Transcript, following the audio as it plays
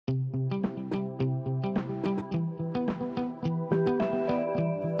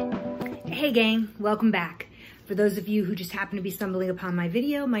Hey gang, welcome back. For those of you who just happen to be stumbling upon my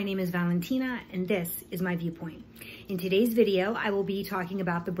video, my name is Valentina and this is my viewpoint. In today's video, I will be talking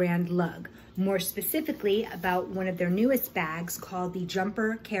about the brand Lug, more specifically about one of their newest bags called the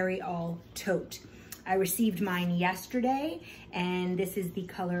Jumper Carry All Tote. I received mine yesterday and this is the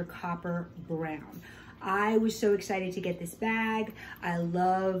color copper brown. I was so excited to get this bag. I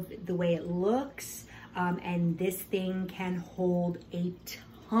love the way it looks and this thing can hold a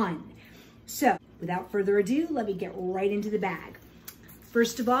ton. So without further ado, let me get right into the bag.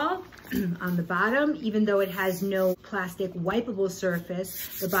 First of all, on the bottom, even though it has no plastic wipeable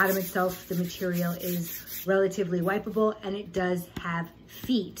surface, the bottom itself, the material is relatively wipeable and it does have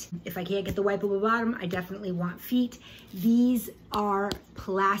feet. If I can't get the wipeable bottom, I definitely want feet. These are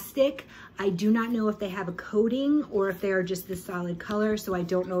plastic. I do not know if they have a coating or if they are just the solid color, so I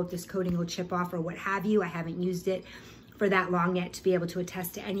don't know if this coating will chip off or what have you. I haven't used it for that long yet to be able to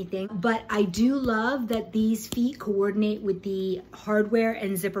attest to anything. But I do love that these feet coordinate with the hardware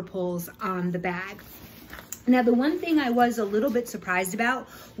and zipper pulls on the bag. Now, the one thing I was a little bit surprised about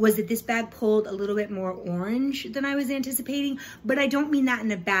was that this bag pulled a little bit more orange than I was anticipating, but I don't mean that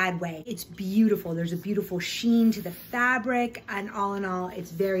in a bad way. It's beautiful. There's a beautiful sheen to the fabric, and all in all,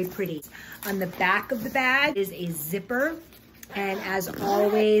 it's very pretty. On the back of the bag is a zipper. And as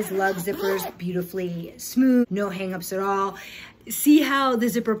always, Lug zippers beautifully smooth, no hangups at all. See how the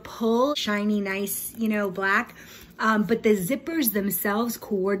zipper pull, shiny, nice, you know, black. But the zippers themselves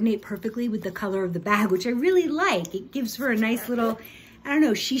coordinate perfectly with the color of the bag, which I really like. It gives her a nice little, I don't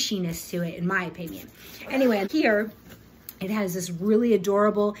know, shishiness to it, in my opinion. Anyway, here it has this really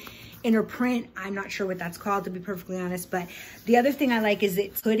adorable inner print. I'm not sure what that's called, to be perfectly honest, but the other thing I like is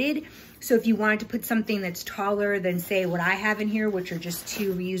it's hooded. So if you wanted to put something that's taller than, say, what I have in here, which are just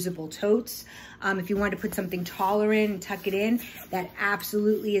two reusable totes, if you wanted to put something taller in and tuck it in, that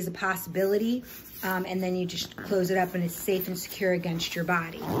absolutely is a possibility. And then you just close it up and it's safe and secure against your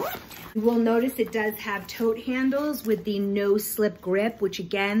body. You will notice it does have tote handles with the no slip grip, which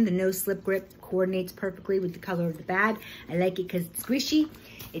again, the no slip grip coordinates perfectly with the color of the bag. I like it because it's squishy.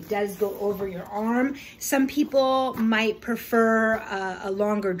 It does go over your arm. Some people might prefer a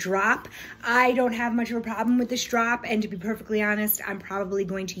longer drop. I don't have much of a problem with this drop, and to be perfectly honest, I'm probably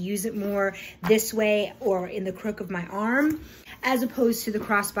going to use it more this way or in the crook of my arm, as opposed to the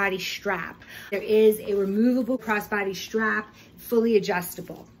crossbody strap. There is a removable crossbody strap, fully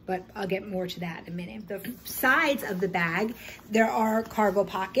adjustable, but I'll get more to that in a minute. The sides of the bag, there are cargo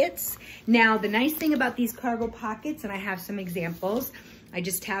pockets. Now, the nice thing about these cargo pockets, and I have some examples, I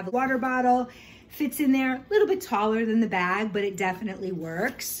just have a water bottle, fits in there, a little bit taller than the bag, but it definitely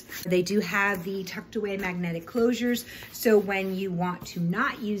works. They do have the tucked away magnetic closures, so when you want to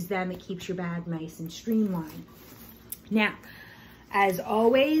not use them, it keeps your bag nice and streamlined. Now, as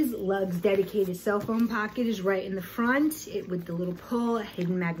always, Lug's dedicated cell phone pocket is right in the front, with the little pull, a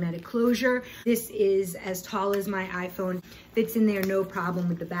hidden magnetic closure. This is as tall as my iPhone, fits in there no problem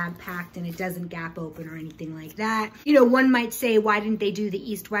with the bag packed, and it doesn't gap open or anything like that. You know, one might say, why didn't they do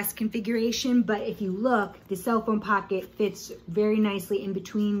the east-west configuration? But if you look, the cell phone pocket fits very nicely in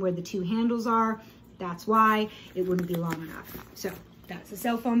between where the two handles are. That's why it wouldn't be long enough. So that's a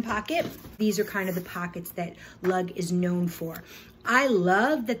cell phone pocket. These are kind of the pockets that Lug is known for. I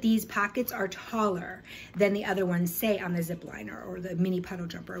love that these pockets are taller than the other ones, say on the zip liner or the mini puddle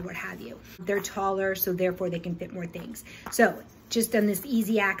jumper or what have you. They're taller, so therefore they can fit more things. So just on this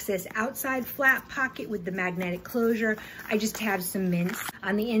easy access outside flap pocket with the magnetic closure, I just have some mints.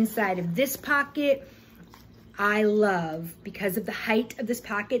 On the inside of this pocket, I love, because of the height of this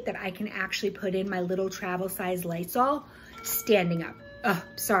pocket, that I can actually put in my little travel size Lysol standing up. Oh,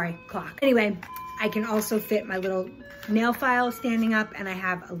 sorry, clock. Anyway, I can also fit my little nail file standing up, and I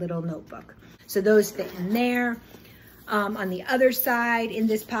have a little notebook. So those fit in there. On the other side, in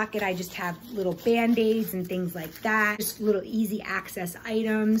this pocket, I just have little Band-Aids and things like that. Just little easy access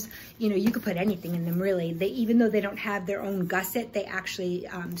items. You know, you could put anything in them, really. They, even though they don't have their own gusset, they actually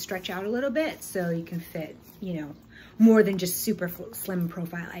stretch out a little bit, so you can fit, you know, more than just super slim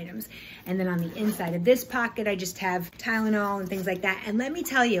profile items. And then on the inside of this pocket, I just have Tylenol and things like that. And let me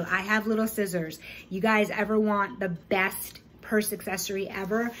tell you, I have little scissors. You guys ever want the best purse accessory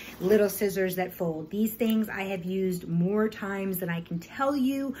ever? Little scissors that fold. These things I have used more times than I can tell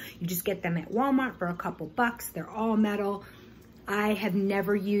you. You just get them at Walmart for a couple bucks. They're all metal. I have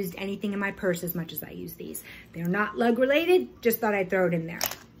never used anything in my purse as much as I use these. They're not Lug related, just thought I'd throw it in there.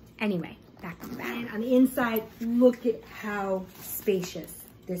 Anyway, back on the bag. And on the inside, look at how spacious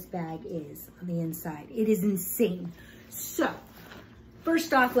this bag is on the inside. It is insane. So,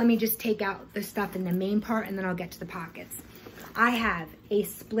 first off, let me just take out the stuff in the main part and then I'll get to the pockets. I have a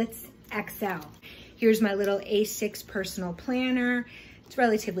splits XL. Here's my little A6 personal planner. It's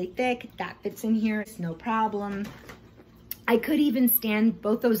relatively thick. That fits in here. It's no problem. I could even stand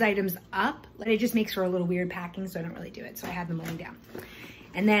both those items up, but it just makes for a little weird packing, so I don't really do it. So I have them laying down.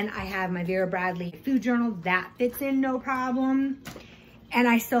 And then I have my Vera Bradley food journal. That fits in no problem. And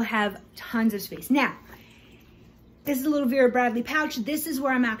I still have tons of space. Now, this is a little Vera Bradley pouch. This is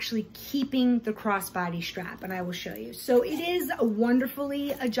where I'm actually keeping the crossbody strap, and I will show you. So it is a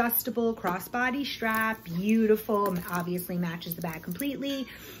wonderfully adjustable crossbody strap. Beautiful, obviously matches the bag completely.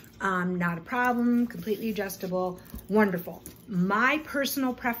 Not a problem, completely adjustable, wonderful. My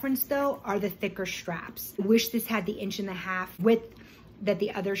personal preference though are the thicker straps. I wish this had the 1.5 inch width that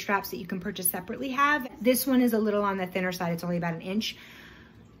the other straps that you can purchase separately have. This one is a little on the thinner side. It's only about 1 inch.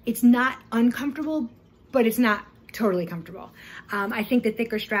 It's not uncomfortable, but it's not totally comfortable. I think the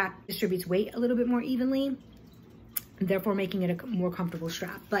thicker strap distributes weight a little bit more evenly, therefore making it a more comfortable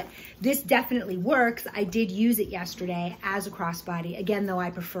strap. But this definitely works. I did use it yesterday as a crossbody. Again, though,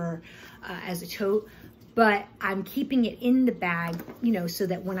 I prefer as a tote, but I'm keeping it in the bag, you know, so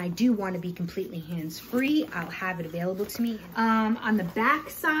that when I do want to be completely hands-free, I'll have it available to me. On the back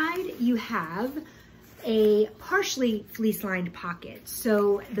side, you have a partially fleece-lined pocket.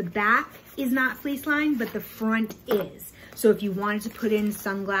 So the back is not fleece-lined, but the front is. So if you wanted to put in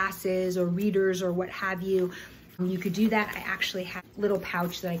sunglasses or readers or what have you, you could do that. I actually have a little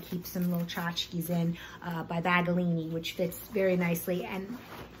pouch that I keep some little tchotchkes in by Bagalini, which fits very nicely, and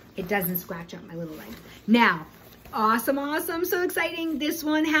it doesn't scratch up my little leg. Now, awesome, awesome, so exciting. This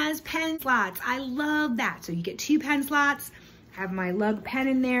one has pen slots. I love that. So you get 2 pen slots, have my lug pen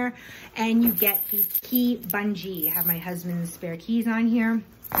in there, and you get the key bungee. I have my husband's spare keys on here.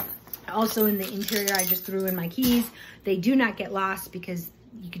 Also in the interior, I just threw in my keys. They do not get lost because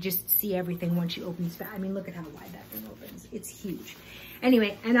you could just see everything once you open this bag. I mean, look at how wide that thing opens. It's huge.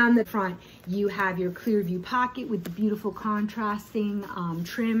 Anyway, and on the front, you have your clear view pocket with the beautiful contrasting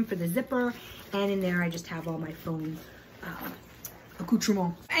trim for the zipper. And in there, I just have all my phone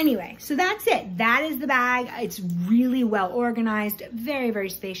accoutrement. Anyway, so that's it. That is the bag. It's really well organized, very, very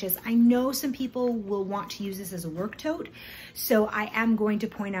spacious. I know some people will want to use this as a work tote, so I am going to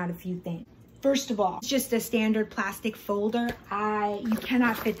point out a few things. First of all, it's just a standard plastic folder. You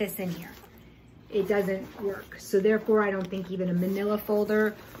cannot fit this in here. It doesn't work. So therefore, I don't think even a manila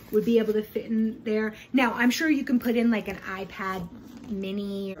folder would be able to fit in there. Now, I'm sure you can put in like an iPad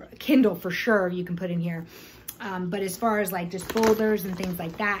mini or a Kindle for sure you can put in here. But as far as like just folders and things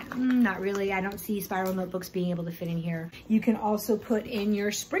like that, not really. I don't see spiral notebooks being able to fit in here. You can also put in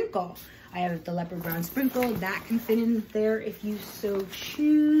your sprinkle. I have the leopard brown sprinkle. That can fit in there if you so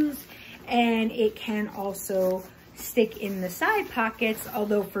choose. And it can also stick in the side pockets,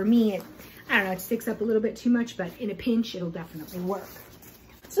 although for me, I don't know, it sticks up a little bit too much, but in a pinch, it'll definitely work.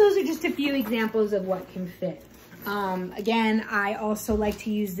 So those are just a few examples of what can fit. Again, I also like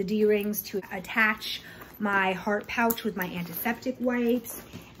to use the D-rings to attach my heart pouch with my antiseptic wipes.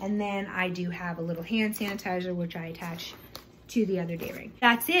 And then I do have a little hand sanitizer, which I attach to the other D-ring.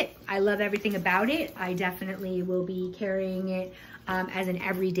 That's it. I love everything about it. I definitely will be carrying it as an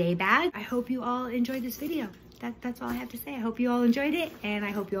everyday bag. I hope you all enjoyed this video. That's all I have to say. I hope you all enjoyed it, and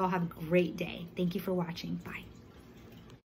I hope you all have a great day. Thank you for watching. Bye.